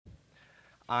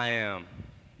I am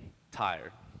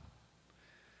tired.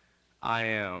 I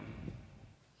am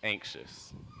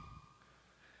anxious.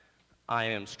 I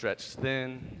am stretched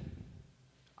thin.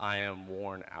 I am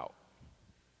worn out.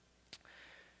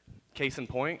 Case in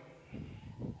point,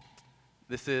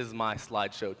 this is my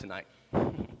slideshow tonight.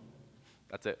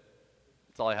 That's it.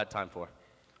 That's all I had time for.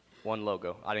 One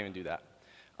logo. I didn't even do that.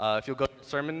 If you'll go to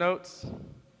sermon notes,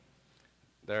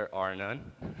 there are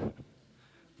none.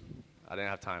 I didn't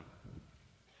have time.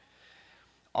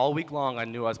 All week long, I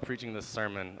knew I was preaching this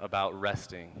sermon about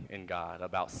resting in God,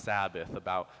 about Sabbath,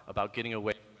 about getting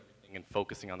away from everything and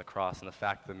focusing on the cross. And the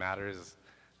fact of the matter is,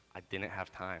 I didn't have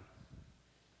time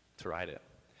to write it.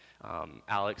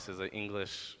 Alex is an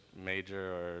English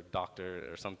major or doctor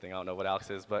or something. I don't know what Alex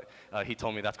is, but he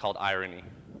told me that's called irony.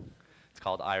 It's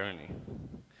called irony.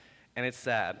 And it's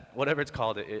sad. Whatever it's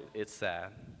called, it's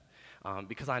sad.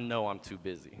 Because I know I'm too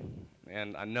busy.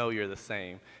 And I know you're the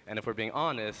same. And if we're being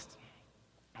honest,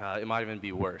 it might even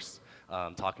be worse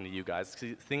talking to you guys.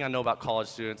 The thing I know about college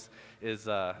students is,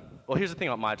 well, here's the thing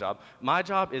about my job. My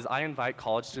job is I invite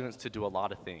college students to do a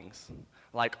lot of things.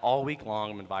 Like all week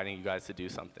long, I'm inviting you guys to do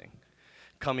something.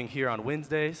 Coming here on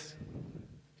Wednesdays,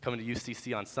 coming to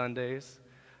UCC on Sundays,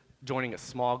 joining a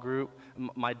small group.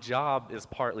 My job is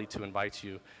partly to invite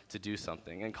you to do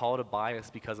something. And call it a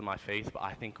bias because of my faith, but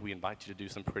I think we invite you to do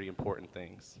some pretty important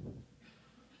things.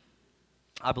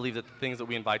 I believe that the things that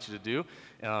we invite you to do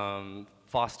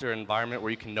foster an environment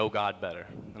where you can know God better.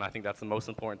 And I think that's the most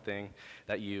important thing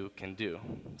that you can do.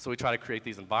 So we try to create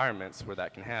these environments where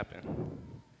that can happen.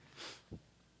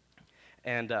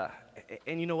 And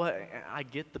you know what? I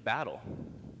get the battle.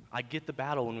 I get the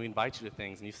battle when we invite you to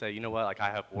things and you say, you know what, like I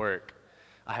have work,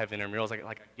 I have intramurals, like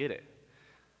I get it.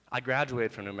 I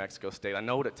graduated from New Mexico State. I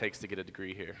know what it takes to get a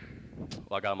degree here.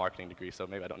 Well, I got a marketing degree, so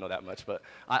maybe I don't know that much, but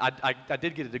I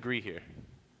did get a degree here.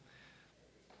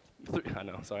 I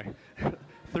know, sorry.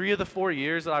 3 of the 4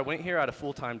 years that I went here, I had a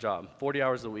full-time job, 40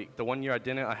 hours a week. The 1 year I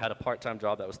didn't, I had a part-time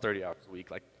job that was 30 hours a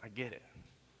week. Like, I get it.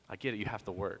 I get it, you have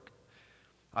to work.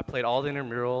 I played all the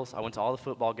intramurals, I went to all the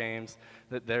football games.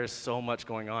 There's so much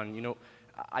going on. You know,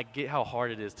 I get how hard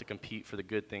it is to compete for the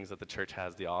good things that the church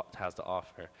has to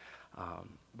offer.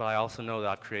 But I also know that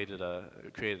I've created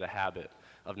a habit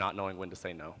of not knowing when to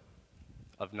say no,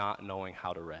 of not knowing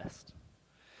how to rest.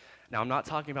 Now, I'm not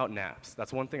talking about naps.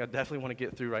 That's one thing I definitely want to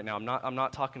get through right now. I'm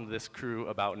not talking to this crew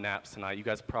about naps tonight. You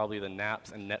guys are probably the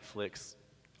naps and Netflix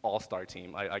all-star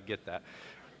team. I get that.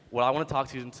 What I want to talk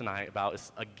to you tonight about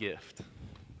is a gift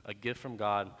from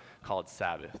God called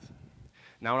Sabbath.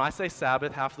 Now, when I say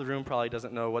Sabbath, half the room probably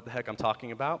doesn't know what the heck I'm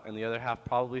talking about, and the other half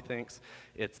probably thinks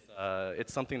it's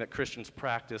something that Christians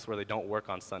practice where they don't work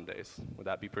on Sundays. Would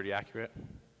that be pretty accurate?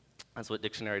 That's what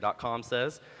dictionary.com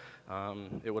says.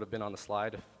 It would have been on the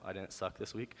slide if I didn't suck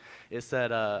this week. It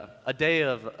said a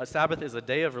Sabbath is a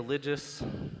day of religious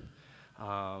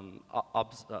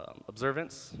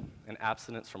observance and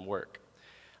abstinence from work,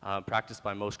 practiced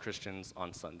by most Christians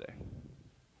on Sunday.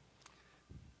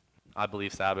 I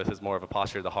believe Sabbath is more of a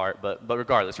posture of the heart, but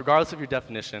regardless of your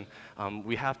definition,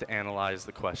 we have to analyze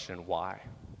the question, why?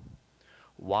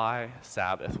 Why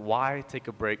Sabbath? Why take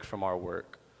a break from our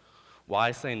work?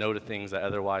 Why say no to things that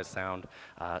otherwise sound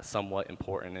somewhat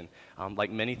important? And like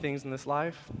many things in this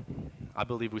life, I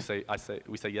believe we say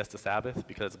yes to Sabbath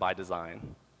because it's by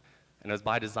design, and it's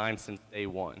by design since day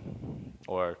one,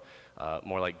 or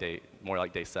more like day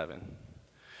 7.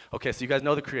 Okay, so you guys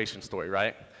know the creation story,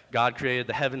 right? God created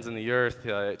the heavens and the earth.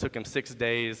 It took him 6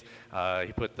 days.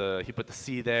 He put the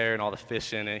sea there and all the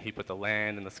fish in it. He put the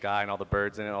land and the sky and all the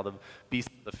birds in it, all the beasts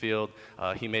of the field.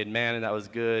 He made man, and that was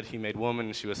good. He made woman,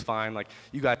 and she was fine. Like,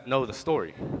 you guys know the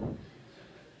story.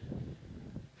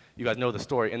 You guys know the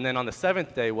story. And then on the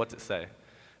 7th day, what's it say?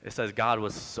 It says God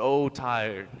was so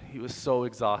tired. He was so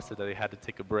exhausted that he had to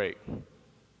take a break.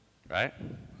 Right?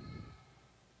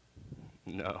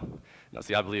 No,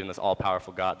 see, I believe in this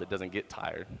all-powerful God that doesn't get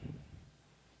tired.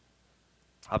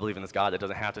 I believe in this God that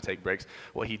doesn't have to take breaks.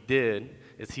 What he did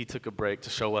is he took a break to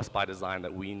show us by design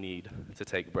that we need to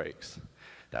take breaks.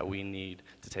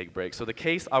 So the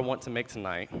case I want to make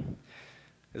tonight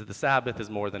is the Sabbath is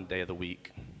more than a day of the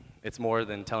week. It's more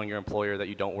than telling your employer that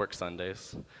you don't work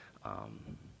Sundays.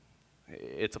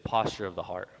 It's a posture of the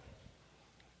heart.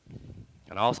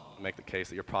 And I also make the case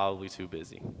that you're probably too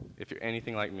busy. If you're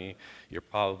anything like me, you're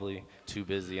probably too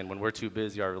busy. And when we're too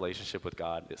busy, our relationship with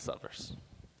God, it suffers.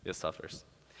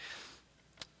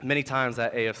 Many times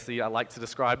at AFC, I like to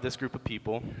describe this group of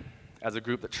people as a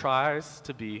group that tries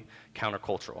to be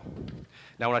countercultural.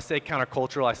 Now, when I say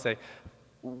countercultural, I say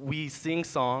we sing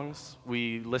songs,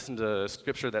 we listen to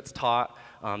scripture that's taught,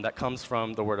 that comes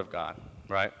from the Word of God.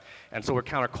 right? And so we're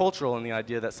countercultural in the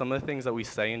idea that some of the things that we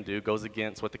say and do goes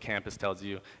against what the campus tells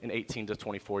you an 18 to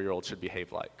 24-year-old should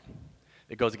behave like.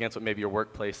 It goes against what maybe your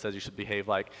workplace says you should behave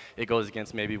like. It goes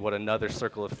against maybe what another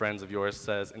circle of friends of yours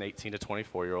says an 18 to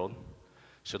 24-year-old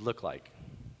should look like.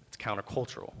 It's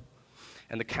countercultural.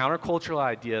 And the countercultural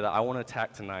idea that I want to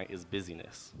attack tonight is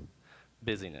busyness.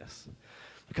 Busyness.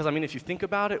 Because, I mean, if you think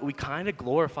about it, we kind of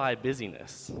glorify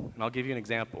busyness. And I'll give you an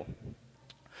example.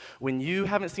 When you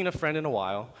haven't seen a friend in a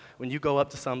while, when you go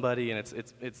up to somebody and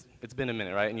it's been a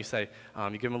minute, right? And you say,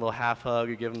 you give them a little half hug,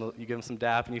 you give them some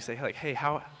dap, and you say, like, hey,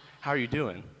 how are you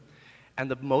doing? And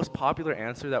the most popular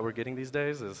answer that we're getting these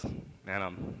days is,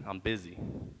 man, I'm busy.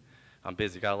 I'm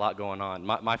busy, got a lot going on.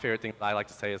 My favorite thing that I like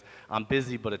to say is, I'm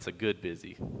busy, but it's a good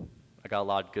busy. I got a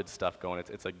lot of good stuff going.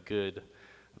 It's a good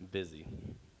busy.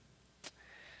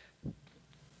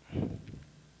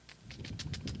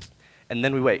 And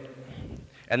then we wait.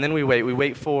 We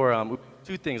wait for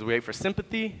two things. We wait for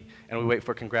sympathy, and we wait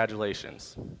for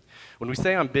congratulations. When we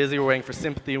say I'm busy, we're waiting for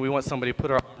sympathy, and we want somebody to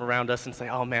put our arm around us and say,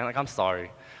 oh man, like I'm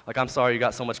sorry. Like I'm sorry you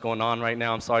got so much going on right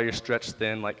now. I'm sorry you're stretched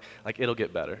thin. Like it'll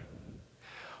get better.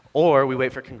 Or we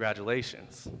wait for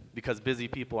congratulations, because busy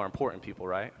people are important people,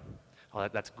 right? Oh,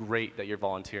 that's great that you're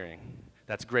volunteering.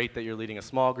 That's great that you're leading a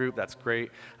small group. That's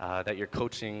great that you're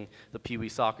coaching the Pee Wee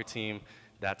soccer team.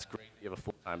 That's great that you have a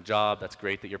full-time job. That's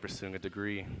great that you're pursuing a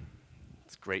degree.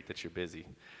 It's great that you're busy.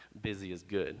 Busy is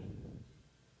good.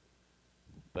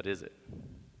 But is it?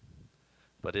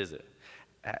 But is it?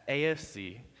 At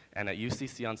AFC and at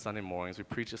UCC on Sunday mornings, we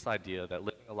preach this idea that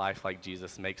living a life like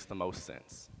Jesus makes the most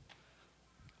sense.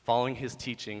 Following his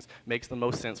teachings makes the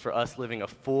most sense for us living a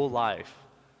full life.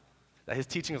 That his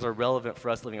teachings are relevant for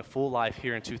us living a full life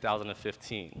here in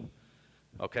 2015.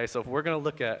 Okay, so if we're going to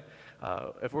look at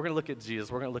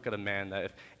Jesus, we're going to look at a man that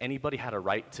if anybody had a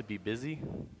right to be busy,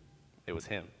 it was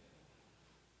him.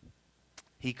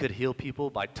 He could heal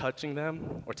people by touching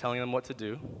them or telling them what to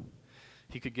do.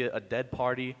 He could get a dead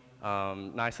party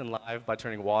nice and live by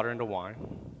turning water into wine.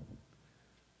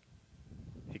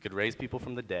 He could raise people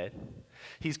from the dead.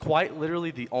 He's quite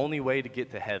literally the only way to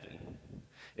get to heaven.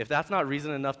 If that's not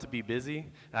reason enough to be busy,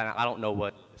 I don't know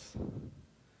what is.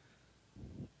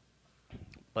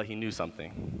 But he knew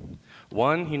something.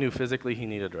 One, he knew physically he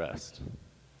needed rest.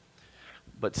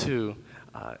 But two,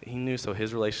 he knew so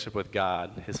his relationship with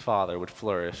God, his Father, would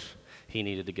flourish, he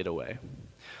needed to get away.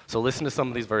 So listen to some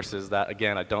of these verses that,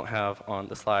 again, I don't have on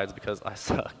the slides because I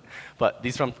suck. But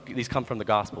these come from the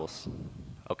Gospels.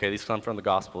 Okay, these come from the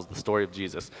Gospels, the story of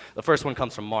Jesus. The first one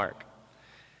comes from Mark.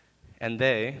 And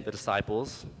they, the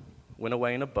disciples, went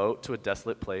away in a boat to a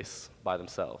desolate place by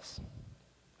themselves.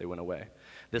 They went away.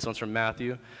 This one's from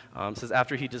Matthew. It says,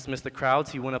 after he dismissed the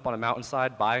crowds, he went up on a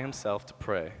mountainside by himself to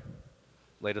pray.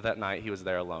 Later that night, he was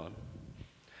there alone.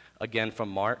 Again from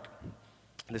Mark,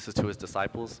 this is to his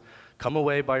disciples, come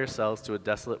away by yourselves to a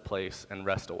desolate place and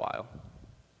rest a while.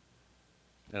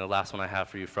 And the last one I have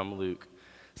for you from Luke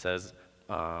says,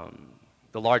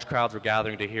 the large crowds were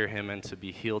gathering to hear him and to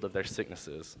be healed of their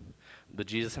sicknesses. But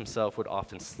Jesus himself would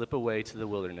often slip away to the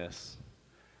wilderness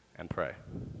and pray.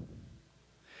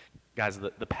 Guys,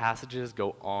 the passages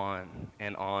go on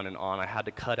and on and on. I had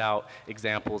to cut out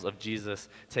examples of Jesus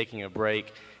taking a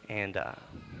break. And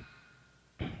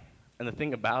the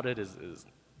thing about it is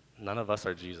none of us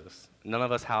are Jesus. None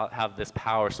of us have this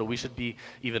power. So we should be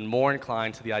even more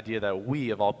inclined to the idea that we,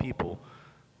 of all people,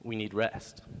 we need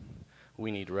rest. We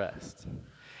need rest.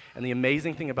 And the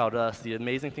amazing thing about us, the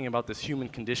amazing thing about this human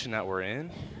condition that we're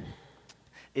in,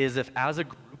 is if as a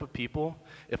group of people,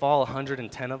 if all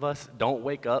 110 of us don't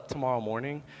wake up tomorrow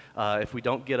morning, if we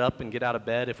don't get up and get out of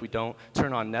bed, if we don't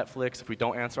turn on Netflix, if we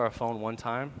don't answer our phone one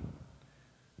time,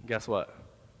 guess what?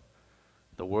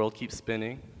 The world keeps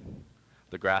spinning,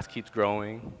 the grass keeps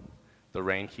growing, the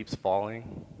rain keeps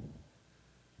falling,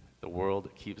 the world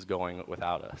keeps going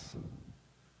without us.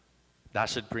 That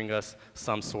should bring us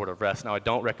some sort of rest. Now, I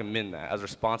don't recommend that. As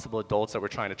responsible adults that we're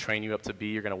trying to train you up to be,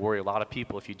 you're going to worry a lot of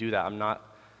people if you do that. I'm not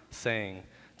saying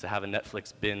to have a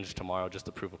Netflix binge tomorrow just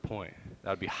to prove a point. That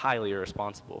would be highly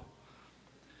irresponsible.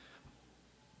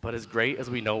 But as great as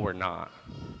we know we're not,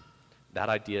 that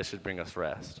idea should bring us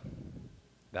rest.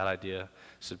 That idea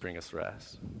should bring us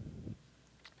rest.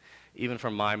 Even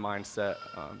from my mindset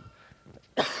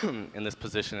in this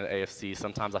position at AFC,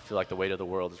 sometimes I feel like the weight of the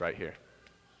world is right here.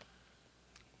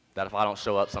 That if I don't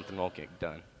show up, something won't get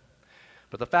done.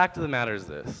 But the fact of the matter is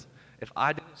this. If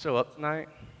I didn't show up tonight,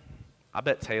 I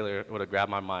bet Taylor would have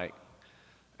grabbed my mic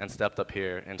and stepped up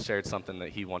here and shared something that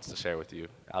he wants to share with you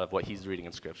out of what he's reading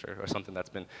in Scripture or something that's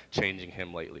been changing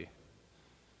him lately.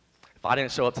 If I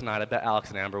didn't show up tonight, I bet Alex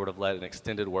and Amber would have led an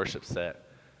extended worship set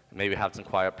maybe have some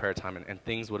quiet prayer time, and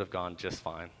things would have gone just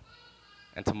fine.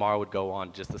 And tomorrow would go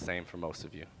on just the same for most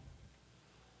of you.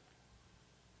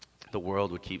 The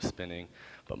world would keep spinning,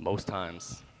 but most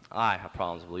times I have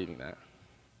problems believing that.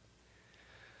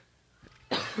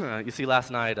 You see,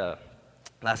 last night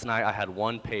I had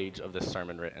 1 page of this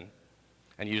sermon written.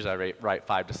 And usually I write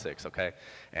 5 to 6, okay?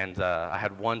 And I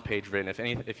had 1 page written.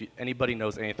 If anybody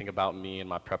knows anything about me and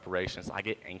my preparations, I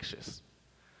get anxious.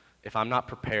 If I'm not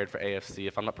prepared for AFC,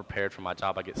 if I'm not prepared for my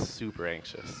job, I get super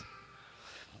anxious.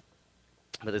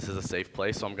 But this is a safe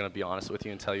place, so I'm going to be honest with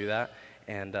you and tell you that.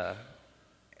 And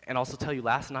also tell you,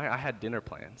 last night I had dinner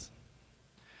plans.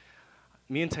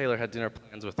 Me and Taylor had dinner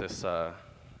plans with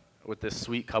this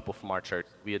sweet couple from our church.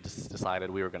 We had just decided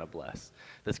we were going to bless.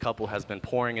 This couple has been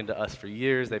pouring into us for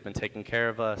years. They've been taking care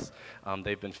of us.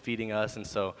 They've been feeding us, and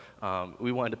so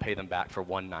we wanted to pay them back for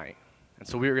one night. And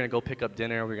so we were going to go pick up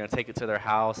dinner. We were going to take it to their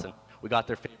house, and we got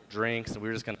their favorite drinks, and we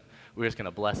were just going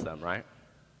to bless them, right?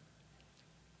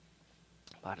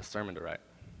 I had a sermon to write.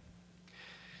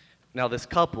 Now, this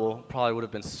couple probably would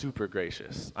have been super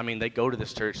gracious. I mean, they go to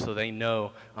this church, so they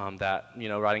know that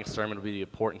writing a sermon would be the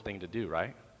important thing to do,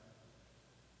 right?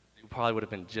 It probably would have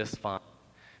been just fine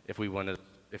if I would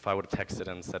have texted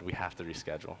them and said we have to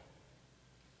reschedule.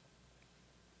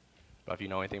 But if you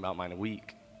know anything about my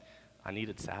week, I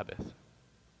needed Sabbath.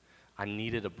 I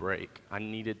needed a break. I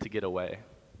needed to get away.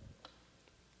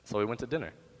 So we went to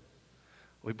dinner.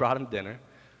 We brought them dinner.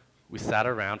 We sat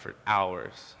around for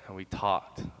hours, and we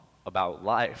talked about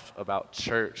life, about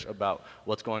church, about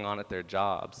what's going on at their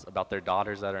jobs, about their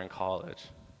daughters that are in college.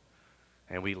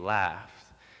 And we laughed,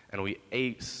 and we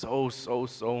ate so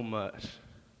much.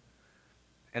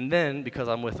 And then, because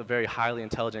I'm with a very highly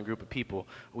intelligent group of people,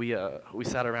 we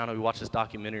sat around and we watched this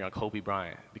documentary on Kobe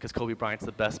Bryant, because Kobe Bryant's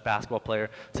the best basketball player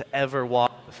to ever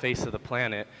walk the face of the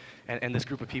planet, and this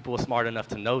group of people was smart enough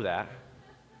to know that.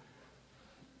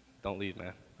 Don't leave,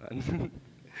 man.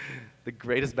 The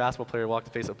greatest basketball player walked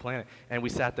the face of the planet, and we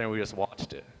sat there and we just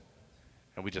watched it,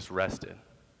 and we just rested.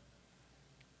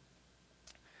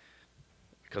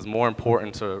 Because more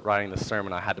important to writing the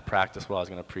sermon, I had to practice what I was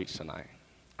going to preach tonight.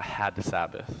 I had to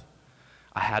Sabbath.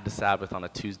 I had to Sabbath on a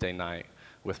Tuesday night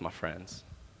with my friends.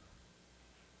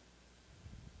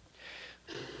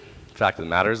 The fact of the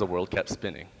matter is, the world kept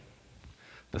spinning.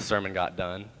 The sermon got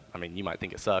done. I mean, you might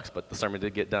think it sucks, but the sermon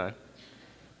did get done.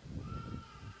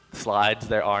 Slides,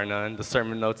 there are none. The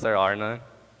sermon notes, there are none.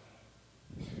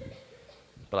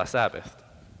 But I Sabbathed.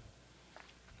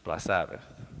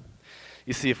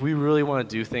 You see, if we really want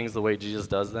to do things the way Jesus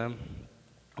does them,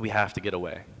 we have to get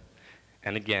away.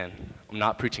 And again, I'm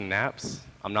not preaching naps.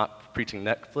 I'm not preaching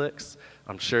Netflix.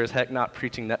 I'm sure as heck not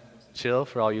preaching Netflix and chill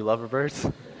for all you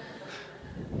loverbirds.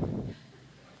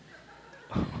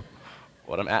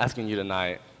 What I'm asking you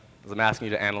tonight is I'm asking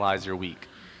you to analyze your week.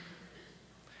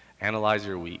 Analyze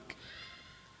your week.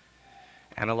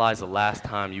 Analyze the last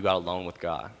time you got alone with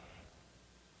God.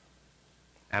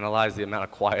 Analyze the amount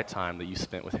of quiet time that you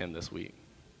spent with Him this week.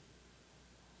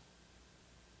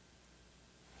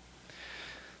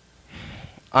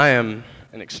 I am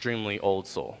an extremely old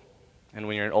soul. And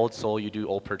when you're an old soul, you do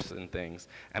old person things.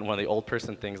 And one of the old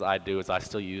person things I do is I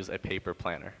still use a paper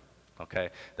planner. Okay?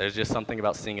 There's just something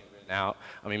about seeing it written out.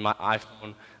 I mean, my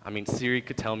iPhone, Siri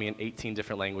could tell me in 18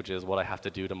 different languages what I have to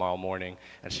do tomorrow morning,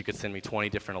 and she could send me 20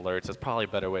 different alerts. It's probably a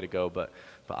better way to go, but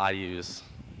I use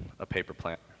a paper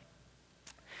planner.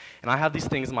 And I have these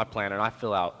things in my planner, and I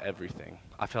fill out everything.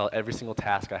 I fill out every single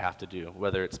task I have to do,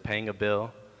 whether it's paying a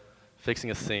bill,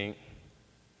 fixing a sink,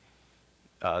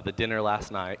 the dinner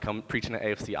last night, preaching at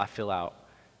AFC, I fill out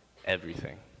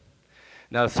everything.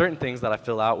 Now, there's certain things that I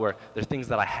fill out where there's things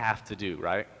that I have to do,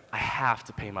 right? I have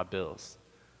to pay my bills.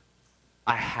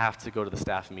 I have to go to the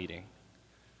staff meeting.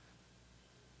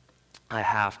 I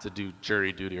have to do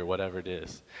jury duty or whatever it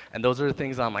is. And those are the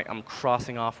things I'm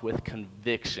crossing off with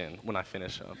conviction when I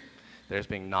finish them. They're just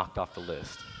being knocked off the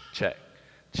list. Check,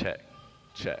 check,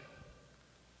 check.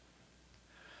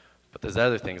 But there's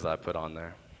other things that I put on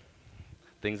there.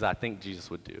 Things that I think Jesus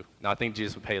would do. Now, I think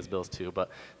Jesus would pay his bills too, but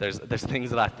there's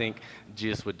things that I think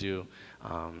Jesus would do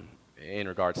in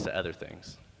regards to other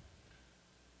things.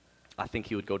 I think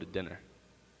he would go to dinner.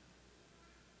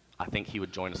 I think he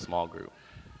would join a small group.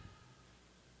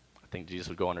 I think Jesus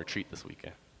would go on retreat this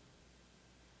weekend.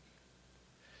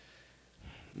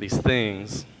 These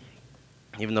things,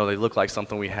 even though they look like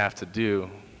something we have to do,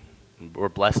 we're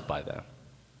blessed by them.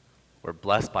 We're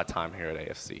blessed by time here at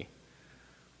AFC.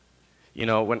 You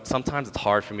know, sometimes it's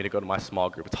hard for me to go to my small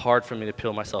group. It's hard for me to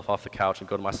peel myself off the couch and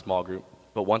go to my small group.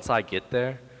 But once I get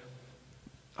there,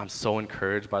 I'm so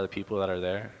encouraged by the people that are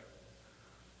there.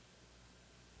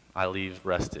 I leave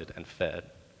rested and fed.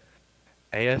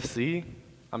 AFC,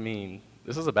 I mean,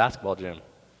 this is a basketball gym.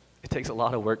 It takes a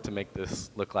lot of work to make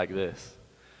this look like this.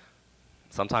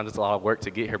 Sometimes it's a lot of work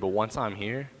to get here, but once I'm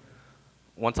here,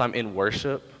 once I'm in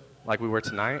worship, like we were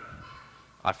tonight,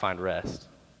 I find rest.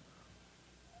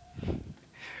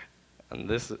 And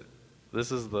this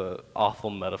is the awful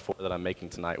metaphor that I'm making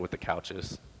tonight with the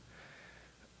couches.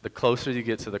 The closer you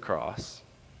get to the cross,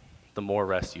 the more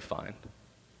rest you find.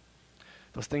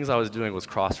 Those things I was doing was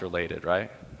cross-related,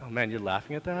 right? Oh man, you're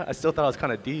laughing at that? I still thought it was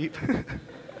kind of deep.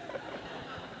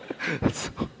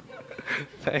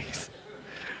 Thanks.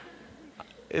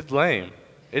 It's lame.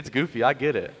 It's goofy, I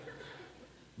get it.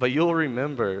 But you'll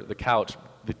remember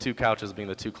the two couches being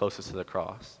the two closest to the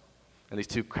cross. And these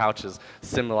two couches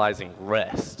symbolizing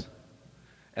rest.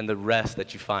 And the rest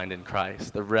that you find in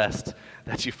Christ. The rest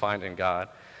that you find in God.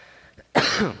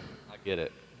 I get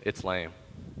it. It's lame.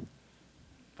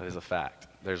 But it's a fact.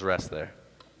 There's rest there.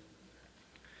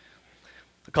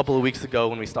 A couple of weeks ago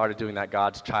when we started doing that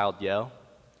God's Child Yell,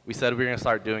 we said we were going to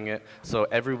start doing it so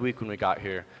every week when we got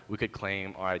here, we could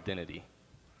claim our identity,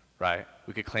 right?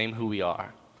 We could claim who we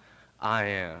are. I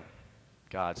am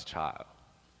God's child.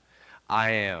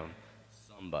 I am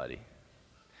somebody.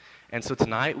 And so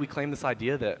tonight we claim this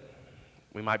idea that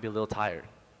we might be a little tired.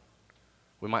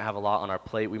 We might have a lot on our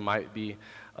plate. We might be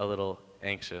a little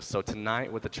anxious. So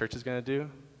tonight what the church is going to do,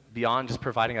 beyond just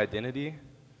providing identity,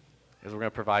 is we're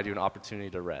going to provide you an opportunity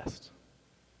to rest.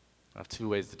 I have two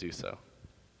ways to do so.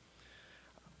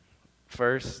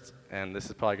 First, and this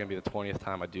is probably going to be the 20th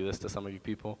time I do this to some of you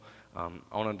people, I want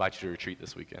to invite you to retreat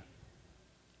this weekend.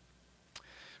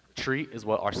 Retreat is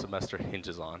what our semester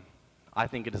hinges on. I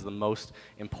think it is the most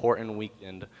important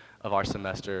weekend of our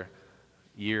semester,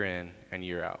 year in and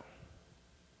year out.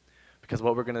 Because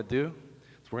what we're going to do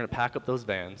is we're going to pack up those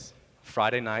vans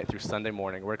Friday night through Sunday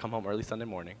morning. We're going to come home early Sunday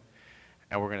morning,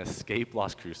 and we're going to escape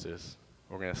Las Cruces.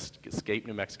 We're going to escape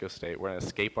New Mexico State. We're going to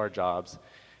escape our jobs,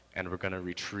 and we're going to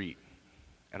retreat,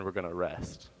 and we're going to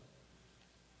rest.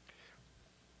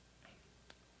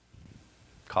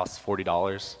 Costs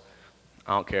 $40.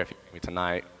 I don't care if you give me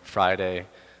tonight, Friday,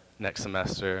 next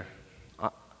semester.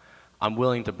 I'm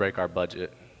willing to break our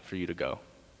budget for you to go.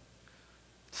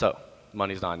 So,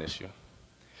 money's not an issue.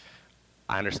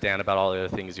 I understand about all the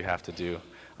other things you have to do,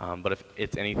 but if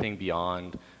it's anything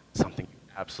beyond something you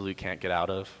absolutely can't get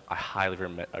out of, I highly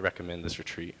recommend this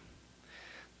retreat.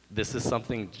 This is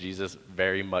something Jesus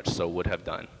very much so would have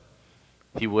done.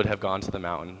 He would have gone to the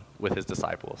mountain with his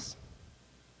disciples.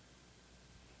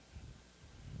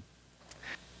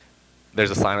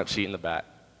 There's a sign-up sheet in the back.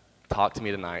 Talk to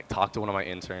me tonight. Talk to one of my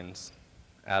interns.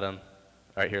 Adam,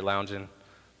 right here lounging.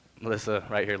 Melissa,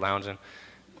 right here lounging.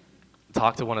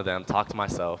 Talk to one of them. Talk to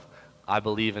myself. I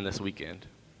believe in this weekend.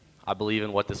 I believe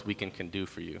in what this weekend can do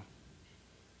for you.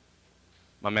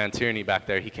 My man Tierney back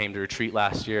there, he came to retreat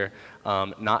last year,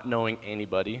 not knowing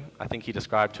anybody. I think he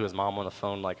described to his mom on the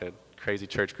phone like a crazy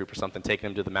church group or something, taking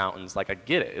him to the mountains. Like, I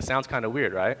get it. It sounds kind of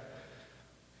weird, right?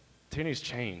 Tierney's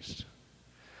changed.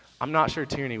 I'm not sure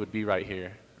Tierney would be right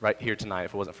here tonight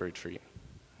if it wasn't for retreat.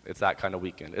 It's that kind of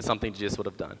weekend. It's something Jesus would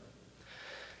have done.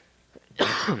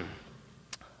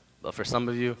 But for some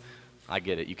of you, I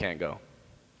get it. You can't go.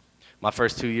 My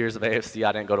first 2 years of AFC,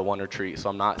 I didn't go to one retreat, so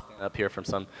I'm not up here from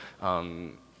some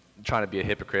trying to be a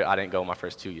hypocrite. I didn't go my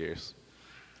first 2 years.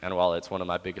 And while it's one of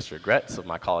my biggest regrets of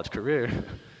my college career,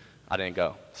 I didn't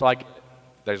go. So I get it.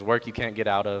 There's work you can't get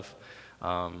out of.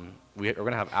 We're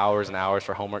going to have hours and hours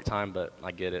for homework time, but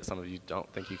I get it. Some of you don't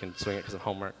think you can swing it because of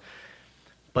homework.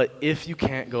 But if you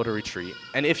can't go to retreat,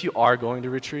 and if you are going to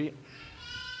retreat,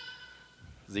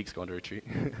 Zeke's going to retreat.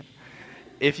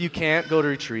 If you can't go to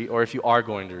retreat, or if you are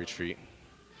going to retreat,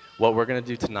 what we're going to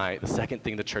do tonight, the second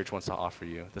thing the church wants to offer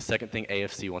you, the second thing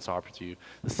AFC wants to offer to you,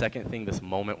 the second thing this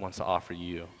moment wants to offer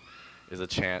you is a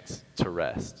chance to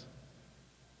rest.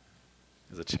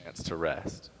 Is a chance to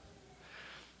rest.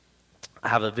 I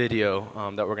have a video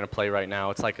that we're going to play right now.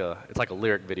 It's like a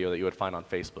lyric video that you would find on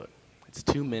Facebook. It's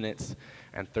 2 minutes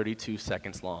and 32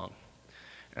 seconds long,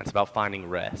 and it's about finding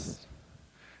rest.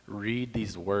 Read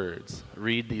these words.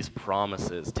 Read these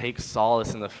promises. Take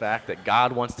solace in the fact that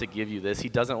God wants to give you this. He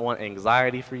doesn't want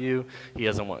anxiety for you. He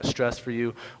doesn't want stress for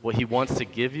you. What he wants to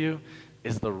give you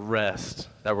is the rest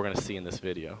that we're going to see in this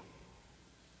video.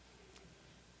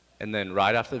 And then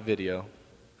right after the video,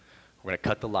 we're going to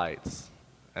cut the lights.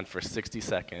 And for 60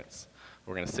 seconds,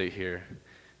 we're going to sit here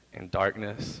in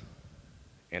darkness,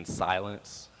 in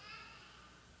silence,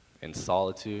 in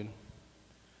solitude,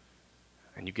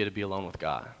 and you get to be alone with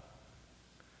God.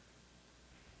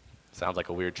 Sounds like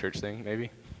a weird church thing, maybe?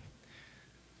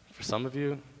 For some of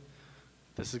you,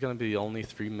 This is going to be only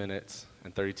 3 minutes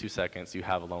and 32 seconds you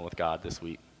have alone with God this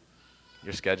week.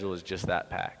 Your schedule is just that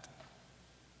packed.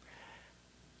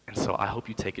 And so I hope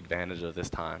you take advantage of this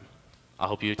time. I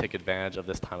hope you take advantage of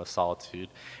this time of solitude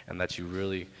and that you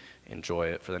really enjoy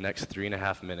it. For the next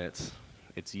 3.5 minutes,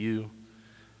 it's you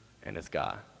and it's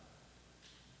God.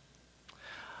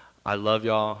 I love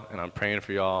y'all, and I'm praying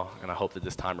for y'all, and I hope that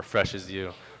this time refreshes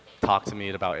you. Talk to me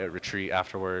about a retreat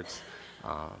afterwards,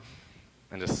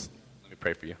 and just let me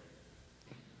pray for you.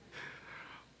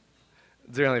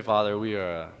 Dear Heavenly Father,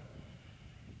 we're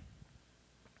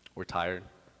tired,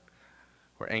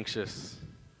 we're anxious,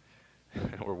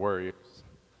 and we're worried.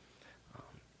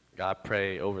 God,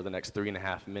 pray over the next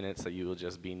 3.5 minutes that you will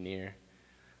just be near,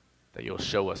 that you'll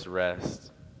show us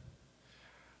rest,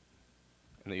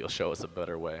 and that you'll show us a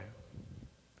better way.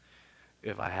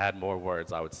 If I had more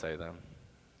words, I would say them.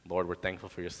 Lord, we're thankful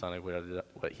for your Son and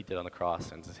what he did on the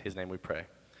cross, and in his name we pray.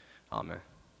 Amen.